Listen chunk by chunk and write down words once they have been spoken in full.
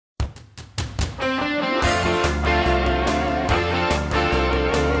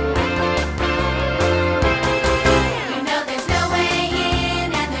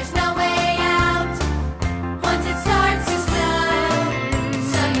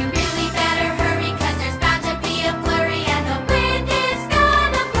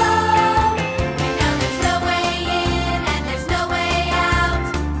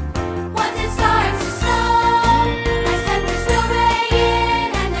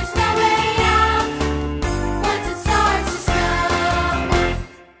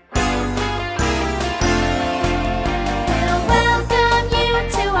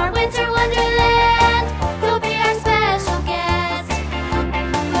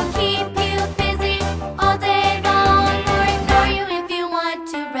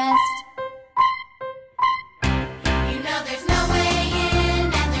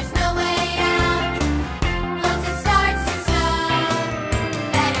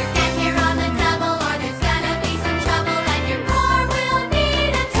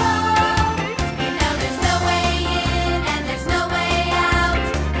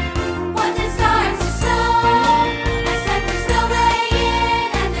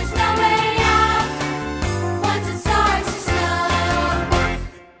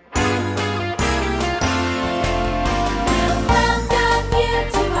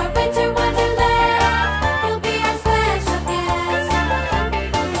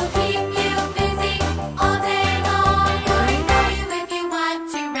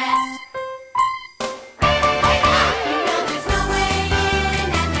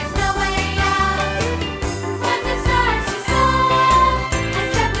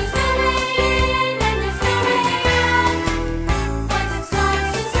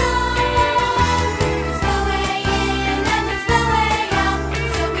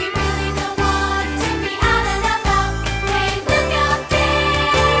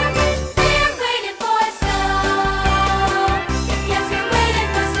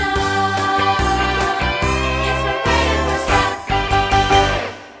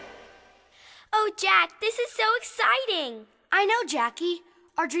Jackie.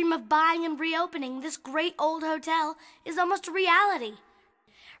 Our dream of buying and reopening this great old hotel is almost a reality.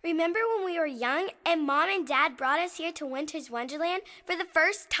 Remember when we were young and Mom and Dad brought us here to Winter's Wonderland for the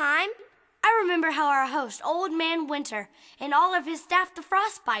first time? I remember how our host, Old Man Winter, and all of his staff, the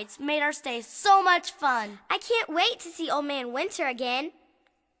Frostbites, made our stay so much fun. I can't wait to see Old Man Winter again.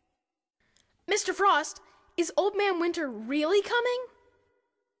 Mr. Frost, is Old Man Winter really coming?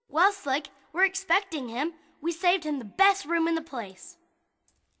 Well, Slick, we're expecting him. We saved him the best room in the place.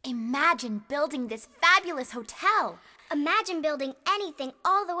 Imagine building this fabulous hotel. Imagine building anything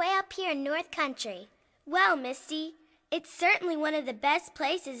all the way up here in North Country. Well, Misty, it's certainly one of the best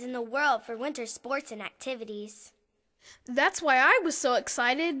places in the world for winter sports and activities. That's why I was so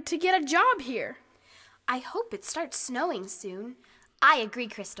excited to get a job here. I hope it starts snowing soon. I agree,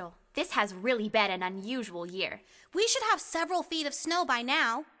 Crystal. This has really been an unusual year. We should have several feet of snow by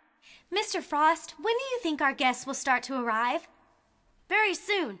now. Mr. Frost, when do you think our guests will start to arrive? Very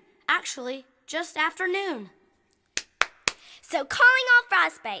soon. Actually, just after noon. So calling all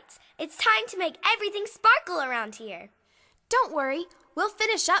Frostbites, it's time to make everything sparkle around here. Don't worry, we'll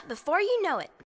finish up before you know it.